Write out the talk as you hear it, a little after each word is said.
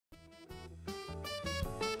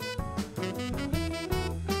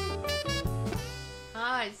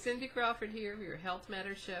Hi, Cindy Crawford here for your Health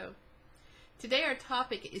Matters show. Today our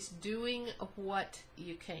topic is doing what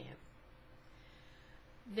you can.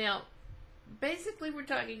 Now, basically we're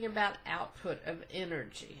talking about output of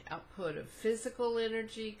energy, output of physical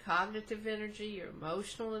energy, cognitive energy, your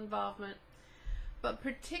emotional involvement, but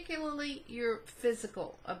particularly your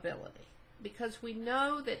physical ability. Because we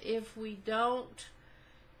know that if we don't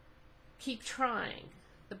keep trying,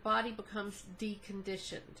 the body becomes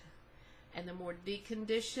deconditioned. And the more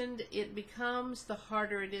deconditioned it becomes, the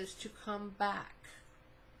harder it is to come back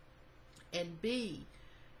and be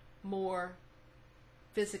more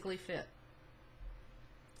physically fit.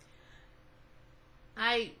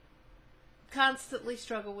 I constantly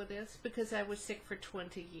struggle with this because I was sick for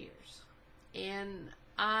 20 years. And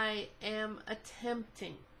I am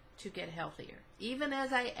attempting to get healthier. Even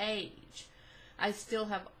as I age, I still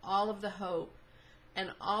have all of the hope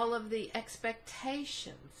and all of the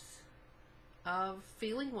expectations of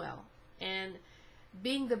feeling well and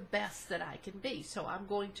being the best that I can be. So I'm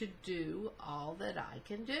going to do all that I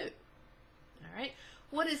can do. All right.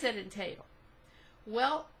 What does that entail?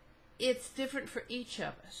 Well, it's different for each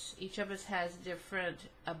of us. Each of us has different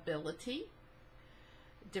ability,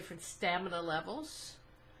 different stamina levels,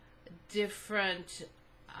 different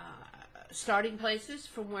starting places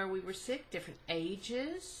from where we were sick, different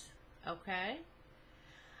ages. Okay.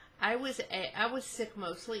 I was sick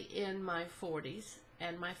mostly in my 40s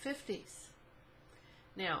and my 50s.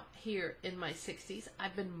 Now, here in my 60s,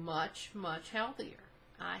 I've been much, much healthier.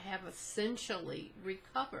 I have essentially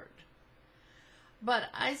recovered.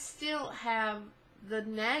 But I still have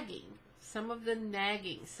some of the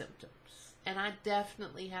nagging symptoms. And I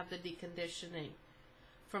definitely have the deconditioning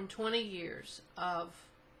from 20 years of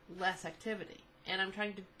less activity. And I'm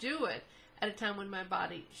trying to do it at a time when my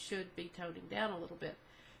body should be toning down a little bit.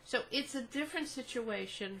 So it's a different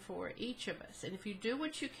situation for each of us. And if you do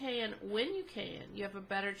what you can, when you can, you have a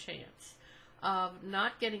better chance of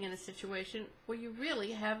not getting in a situation where you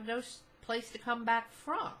really have no place to come back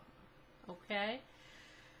from. Okay?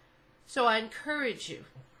 So I encourage you.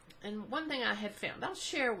 And one thing I had found, I'll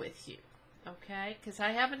share with you. Okay? Because I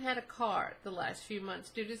haven't had a car the last few months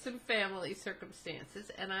due to some family circumstances.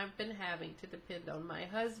 And I've been having to depend on my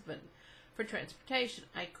husband for transportation.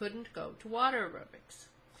 I couldn't go to water aerobics.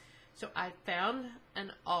 So I found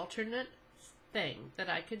an alternate thing that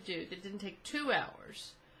I could do that didn't take 2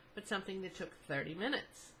 hours, but something that took 30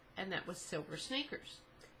 minutes, and that was silver sneakers.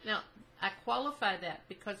 Now, I qualify that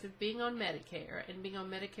because of being on Medicare and being on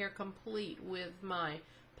Medicare Complete with my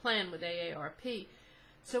plan with AARP.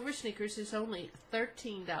 Silver sneakers is only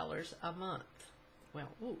 $13 a month.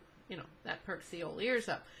 Well, ooh, that perks the old ears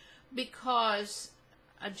up. Because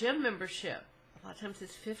a gym membership, a lot of times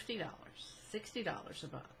is $50, $60 a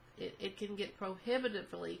month. It can get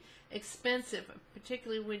prohibitively expensive,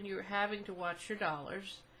 particularly when you're having to watch your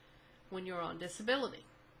dollars when you're on disability.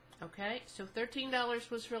 Okay, so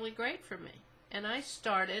 $13 was really great for me. And I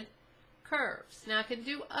started Curves. Now I can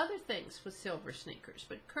do other things with silver sneakers,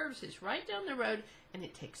 but Curves is right down the road and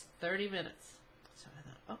it takes 30 minutes. So I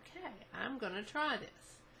thought, okay, I'm going to try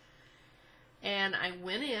this. And I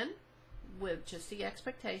went in with just the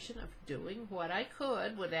expectation of doing what I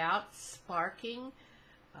could without sparking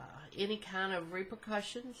any kind of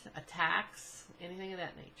repercussions, attacks, anything of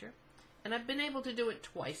that nature. And I've been able to do it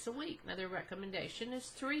twice a week. Now, their recommendation is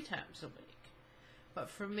 3 times a week. But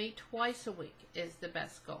for me, twice a week is the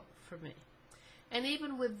best goal for me. And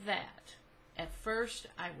even with that, at first,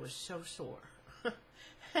 I was so sore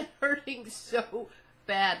and hurting so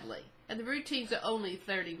badly. And the routines are only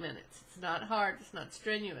 30 minutes. It's not hard. It's not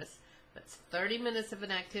strenuous. But it's 30 minutes of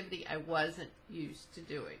an activity I wasn't used to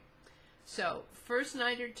doing. So, first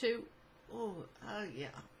night or two, oh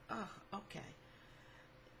yeah, okay.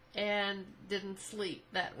 And didn't sleep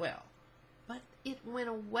that well. But it went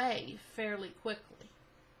away fairly quickly.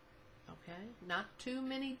 Okay? Not too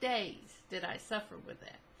many days did I suffer with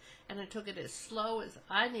that. And I took it as slow as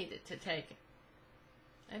I needed to take it.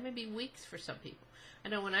 And maybe weeks for some people. I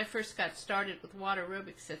know when I first got started with water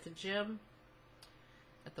aerobics at the gym,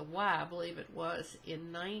 at the Y, I believe it was,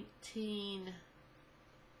 in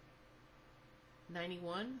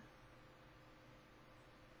 1991,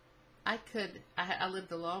 I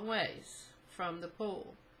lived a long ways from the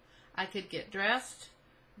pool. I could get dressed,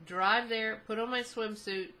 drive there, put on my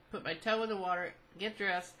swimsuit, put my toe in the water, get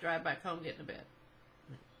dressed, drive back home, get into bed. I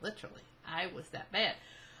mean, literally, I was that bad.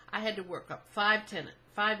 I had to work up 5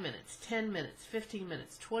 minutes, 10 minutes, 15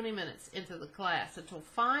 minutes, 20 minutes into the class until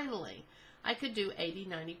finally I could do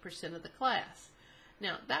 80-90% of the class.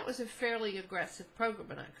 Now, that was a fairly aggressive program,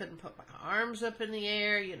 and I couldn't put my arms up in the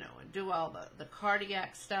air, and do all the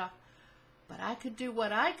cardiac stuff. But I could do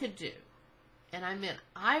what I could do. And I meant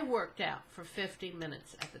I worked out for 50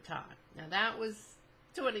 minutes at the time. Now that was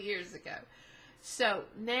 20 years ago. So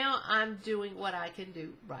now I'm doing what I can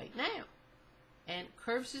do right now. And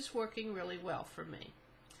Curves is working really well for me.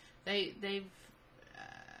 They've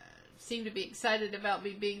seem to be excited about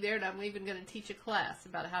me being there, and I'm even going to teach a class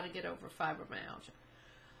about how to get over fibromyalgia.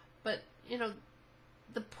 But, you know,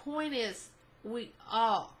 the point is we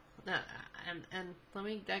all, now, and let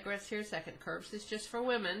me digress here a second. Curves is just for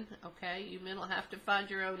women, okay? You men will have to find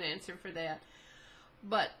your own answer for that.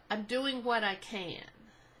 But I'm doing what I can.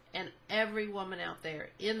 And every woman out there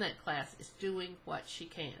in that class is doing what she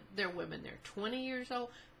can. There are women, they're 20 years old.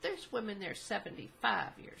 There's women, they're 75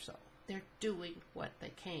 years old. They're doing what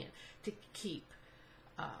they can to keep.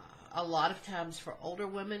 A lot of times for older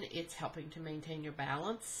women, it's helping to maintain your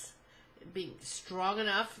balance, being strong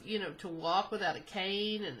enough, you know, to walk without a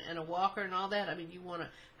cane and a walker and all that. I mean, you want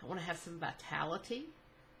to have some vitality.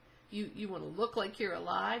 You want to look like you're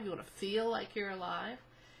alive. You want to feel like you're alive.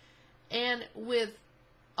 And with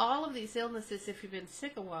all of these illnesses, if you've been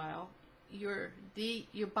sick a while, your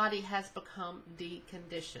body has become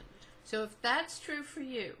deconditioned. So if that's true for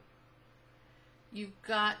you, you've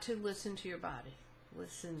got to listen to your body.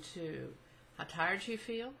 Listen to how tired you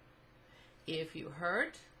feel. If you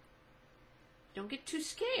hurt, don't get too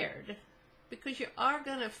scared, because you are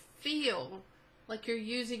going to feel like you're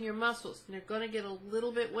using your muscles, and you're going to get a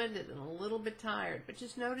little bit winded and a little bit tired. But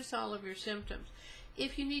just notice all of your symptoms.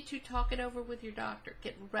 If you need to, talk it over with your doctor.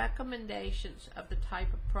 Get recommendations of the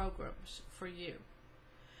type of programs for you.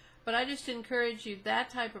 But I just encourage you, that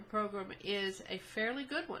type of program is a fairly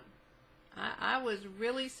good one. I was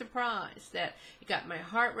really surprised that it got my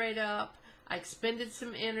heart rate up. I expended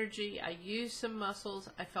some energy. I used some muscles.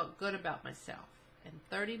 I felt good about myself. And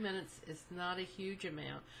 30 minutes is not a huge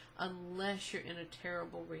amount unless you're in a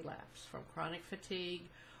terrible relapse from chronic fatigue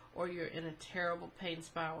or you're in a terrible pain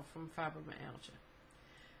spiral from fibromyalgia.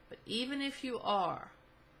 But even if you are,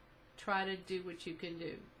 try to do what you can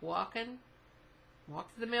do. Walk to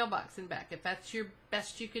the mailbox and back. If that's your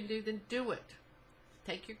best you can do, then do it.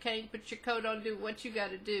 Take your cane, put your coat on, do what you got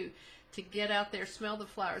to do to get out there, smell the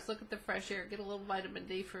flowers, look at the fresh air, get a little vitamin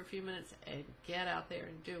D for a few minutes, and get out there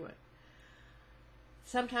and do it.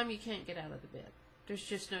 Sometimes you can't get out of the bed. There's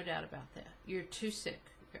just no doubt about that. You're too sick.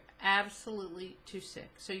 You're absolutely too sick.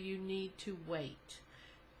 So you need to wait.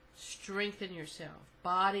 Strengthen yourself.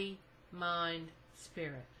 Body, mind,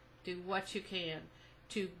 spirit. Do what you can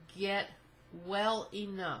to get well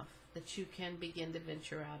enough that you can begin to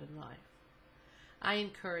venture out in life. I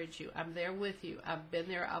encourage you. I'm there with you. I've been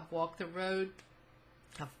there. I've walked the road.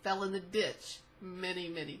 I fell in the ditch many,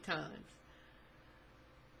 many times.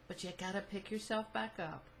 But you got to pick yourself back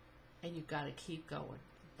up, and you got to keep going.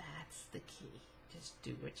 That's the key. Just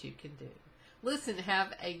do what you can do. Listen,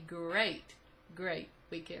 have a great, great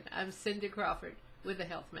weekend. I'm Cindy Crawford with the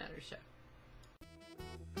Health Matters Show.